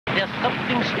There's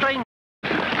something strange.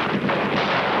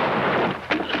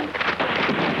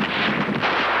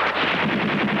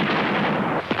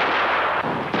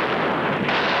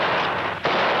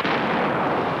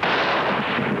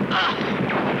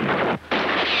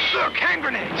 Look, hand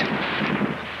grenades.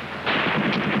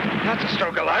 That's a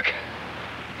stroke of luck.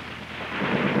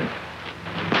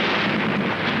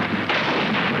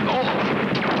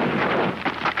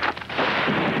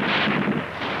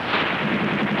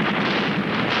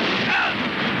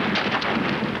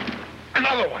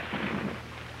 Another one.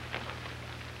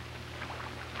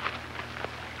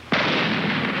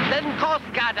 Send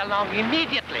Coast Guard along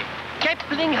immediately.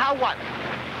 Kepling Howard.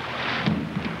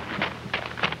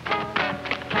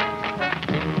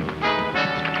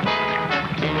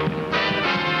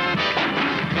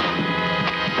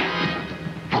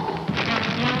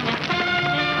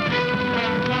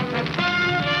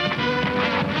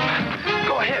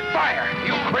 Go ahead, fire.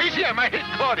 You crazy? I might hit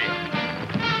Claudia.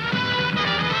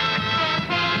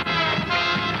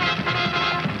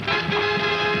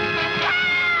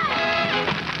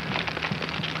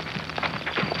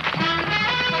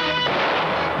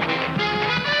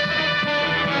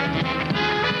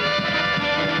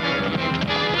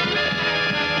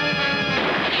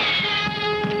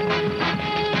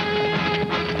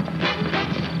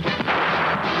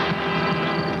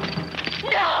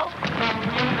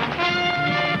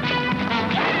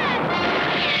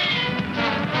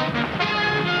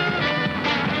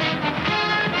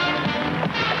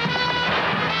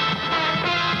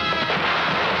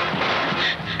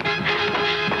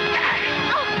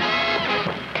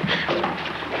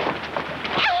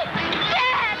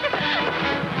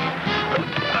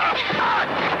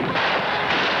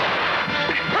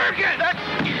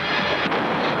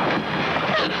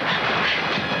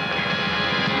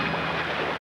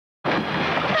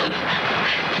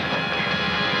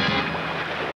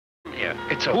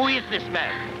 Who is this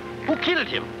man? Who killed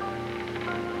him?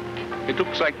 It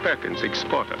looks like Perkins,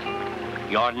 exporter.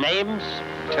 Your names?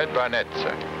 Ted Barnett,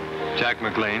 sir. Jack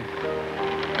McLean.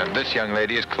 And this young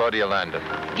lady is Claudia Landon.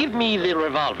 Give me the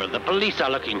revolver. The police are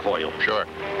looking for you. Sure.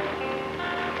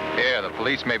 Here, the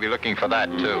police may be looking for that,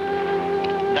 too.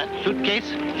 That suitcase?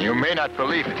 You may not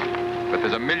believe it, but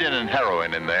there's $1 million in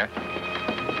heroin in there.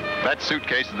 That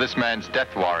suitcase is this man's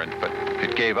death warrant, but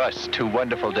it gave us 2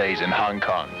 wonderful days in Hong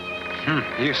Kong.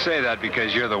 You say that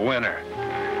because you're the winner.